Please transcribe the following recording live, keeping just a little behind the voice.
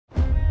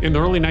In the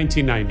early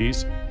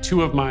 1990s,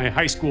 two of my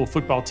high school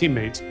football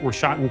teammates were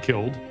shot and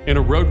killed in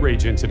a road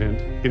rage incident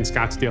in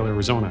Scottsdale,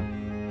 Arizona.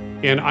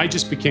 And I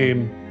just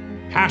became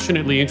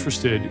passionately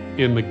interested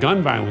in the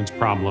gun violence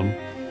problem.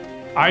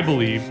 I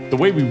believe the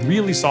way we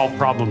really solve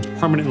problems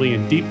permanently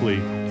and deeply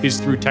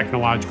is through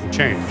technological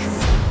change.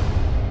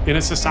 In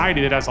a society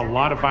that has a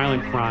lot of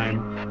violent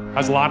crime,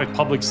 has a lot of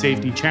public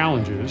safety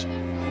challenges,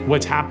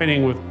 what's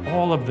happening with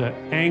all of the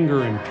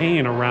anger and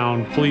pain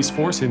around police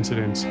force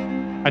incidents,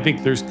 I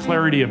think there's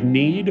clarity of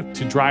need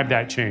to drive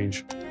that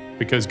change,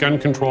 because gun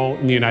control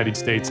in the United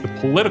States, the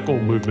political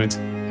movements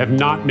have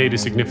not made a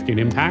significant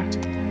impact,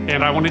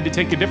 and I wanted to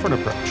take a different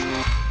approach.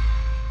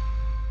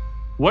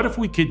 What if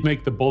we could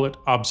make the bullet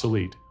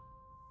obsolete?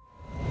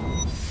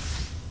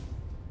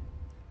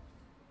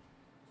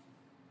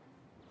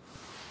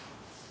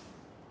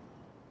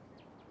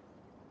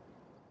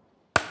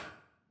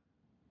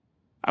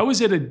 I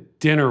was at a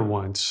dinner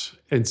once,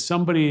 and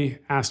somebody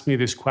asked me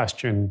this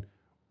question: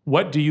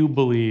 what do you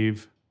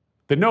believe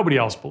that nobody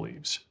else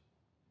believes?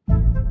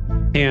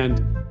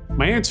 And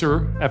my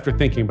answer, after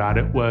thinking about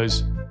it,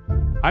 was,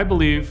 I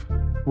believe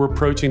we're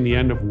approaching the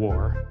end of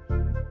war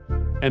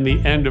and the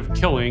end of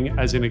killing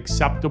as an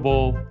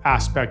acceptable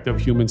aspect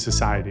of human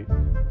society.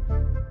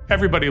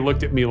 Everybody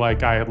looked at me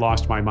like I had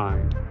lost my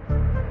mind.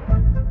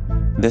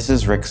 This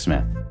is Rick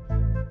Smith.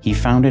 He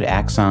founded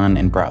Axon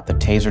and brought the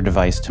taser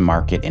device to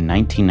market in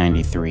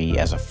 1993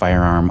 as a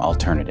firearm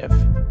alternative.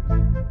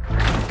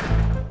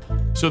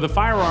 So the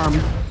firearm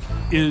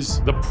is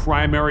the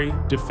primary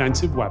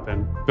defensive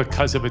weapon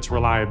because of its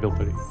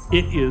reliability.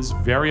 It is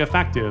very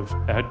effective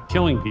at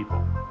killing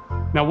people.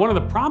 Now, one of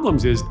the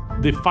problems is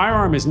the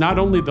firearm is not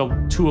only the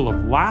tool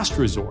of last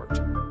resort,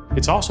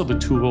 it's also the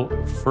tool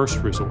of first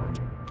resort.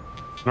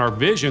 And our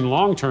vision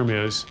long-term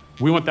is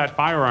we want that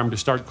firearm to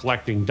start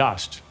collecting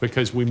dust,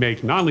 because we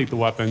make non-lethal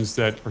weapons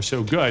that are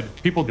so good,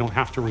 people don't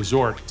have to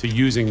resort to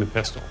using the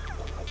pistol.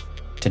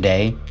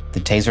 Today, the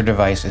taser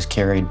device is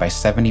carried by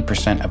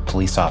 70% of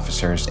police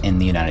officers in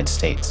the United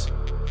States.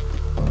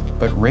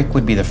 But Rick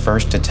would be the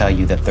first to tell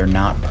you that they're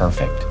not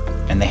perfect,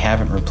 and they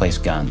haven't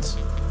replaced guns.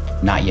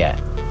 Not yet.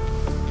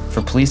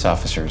 For police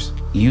officers,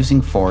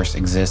 using force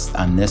exists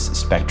on this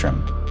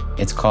spectrum.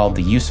 It's called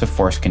the use of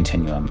force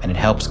continuum, and it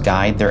helps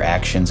guide their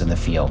actions in the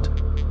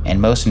field, and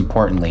most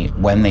importantly,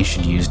 when they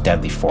should use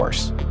deadly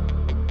force.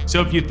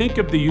 So if you think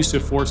of the use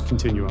of force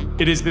continuum,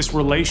 it is this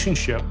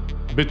relationship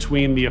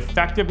between the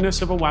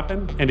effectiveness of a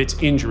weapon and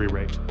its injury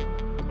rate.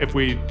 If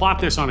we plot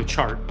this on a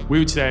chart, we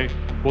would say,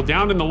 well,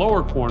 down in the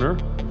lower corner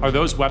are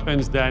those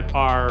weapons that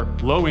are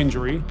low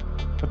injury,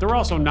 but they're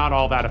also not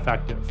all that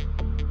effective.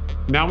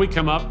 Now we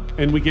come up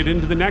and we get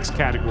into the next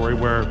category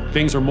where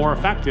things are more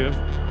effective,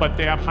 but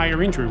they have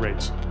higher injury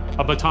rates.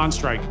 A baton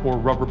strike or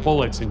rubber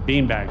bullets and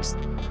beanbags.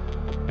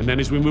 And then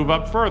as we move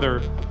up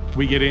further,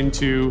 we get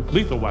into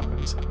lethal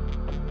weapons.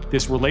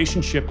 This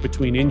relationship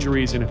between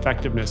injuries and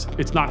effectiveness,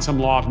 it's not some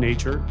law of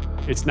nature.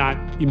 It's not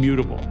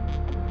immutable.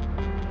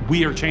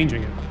 We are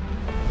changing it.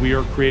 We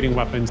are creating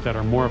weapons that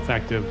are more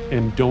effective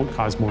and don't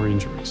cause more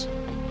injuries.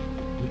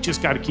 We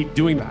just got to keep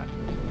doing that.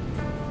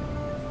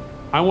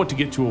 I want to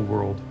get to a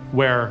world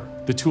where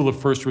the tool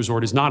of first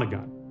resort is not a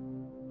gun.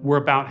 We're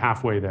about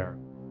halfway there,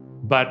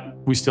 but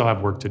we still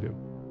have work to do.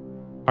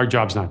 Our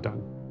job's not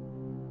done.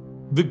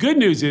 The good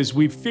news is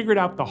we've figured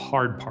out the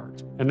hard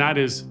part, and that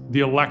is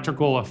the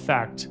electrical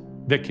effect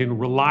that can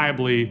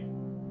reliably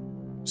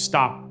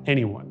stop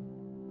anyone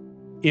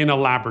in a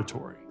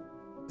laboratory.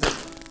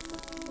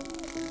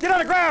 Get on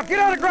the ground! Get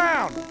on the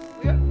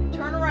ground!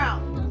 Turn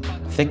around.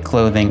 Thick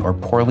clothing or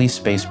poorly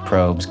spaced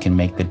probes can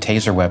make the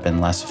taser weapon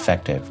less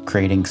effective,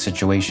 creating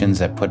situations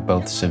that put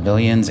both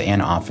civilians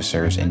and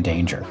officers in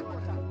danger.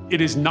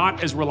 It is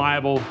not as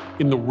reliable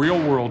in the real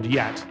world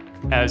yet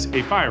as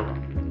a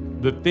firearm.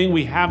 The thing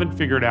we haven't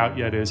figured out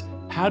yet is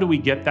how do we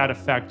get that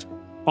effect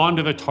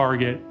onto the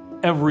target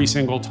every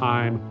single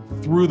time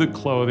through the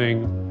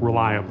clothing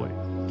reliably.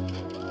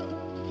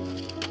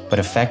 But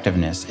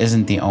effectiveness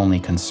isn't the only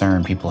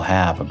concern people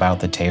have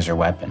about the taser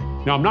weapon.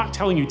 Now, I'm not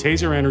telling you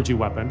taser energy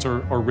weapons are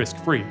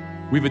risk-free.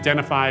 We've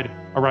identified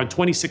around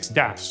 26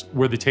 deaths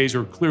where the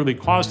taser clearly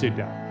caused a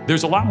death.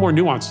 There's a lot more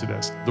nuance to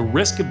this. The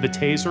risk of the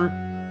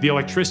taser, the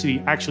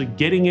electricity actually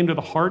getting into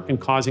the heart and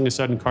causing a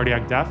sudden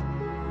cardiac death,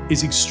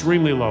 is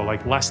extremely low,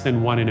 like less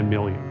than 1 in a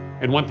million.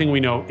 And one thing we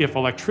know, if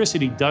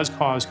electricity does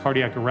cause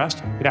cardiac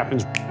arrest, it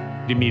happens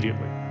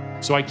immediately.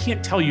 So I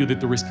can't tell you that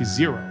the risk is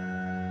zero.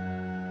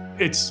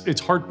 It's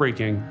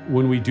heartbreaking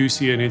when we do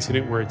see an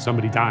incident where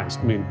somebody dies.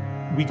 I mean,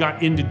 we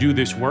got in to do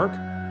this work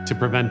to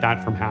prevent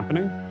that from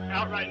happening.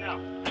 Out right now.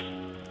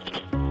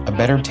 A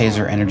better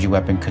taser energy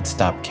weapon could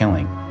stop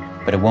killing,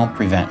 but it won't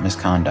prevent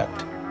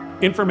misconduct.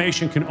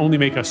 Information can only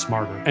make us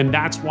smarter. And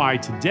that's why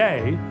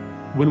today,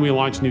 when we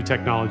launch new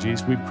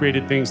technologies, we've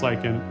created things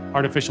like an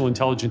artificial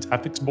intelligence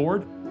ethics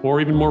board, or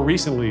even more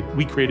recently,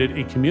 we created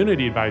a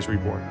community advisory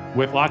board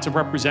with lots of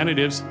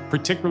representatives,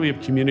 particularly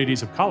of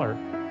communities of color,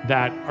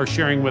 that are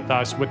sharing with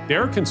us what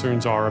their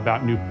concerns are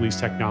about new police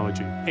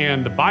technology.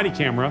 And the body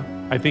camera,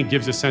 I think,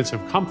 gives a sense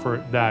of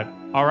comfort that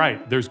all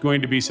right, there's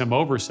going to be some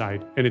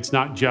oversight, and it's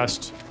not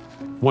just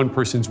one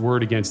person's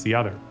word against the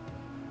other.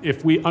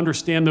 If we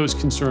understand those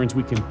concerns,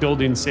 we can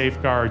build in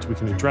safeguards, we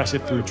can address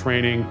it through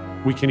training,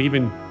 we can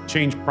even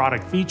change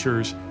product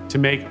features to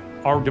make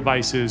our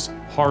devices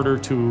harder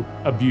to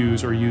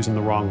abuse or use in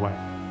the wrong way.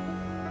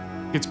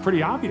 It's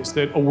pretty obvious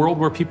that a world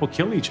where people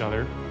kill each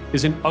other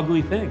is an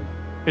ugly thing.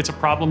 It's a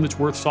problem that's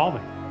worth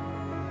solving.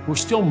 We're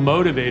still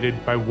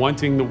motivated by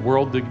wanting the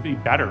world to be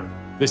better.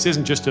 This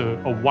isn't just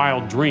a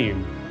wild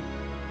dream.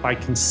 If I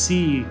can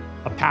see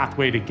a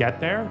pathway to get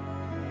there,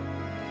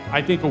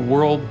 I think a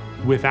world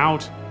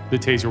without the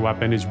taser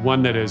weapon is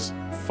one that is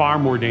far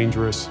more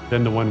dangerous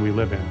than the one we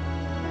live in.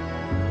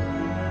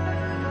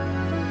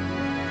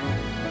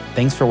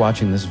 Thanks for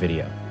watching this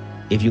video.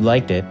 If you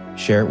liked it,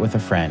 share it with a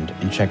friend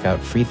and check out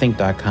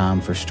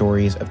freethink.com for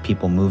stories of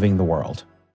people moving the world.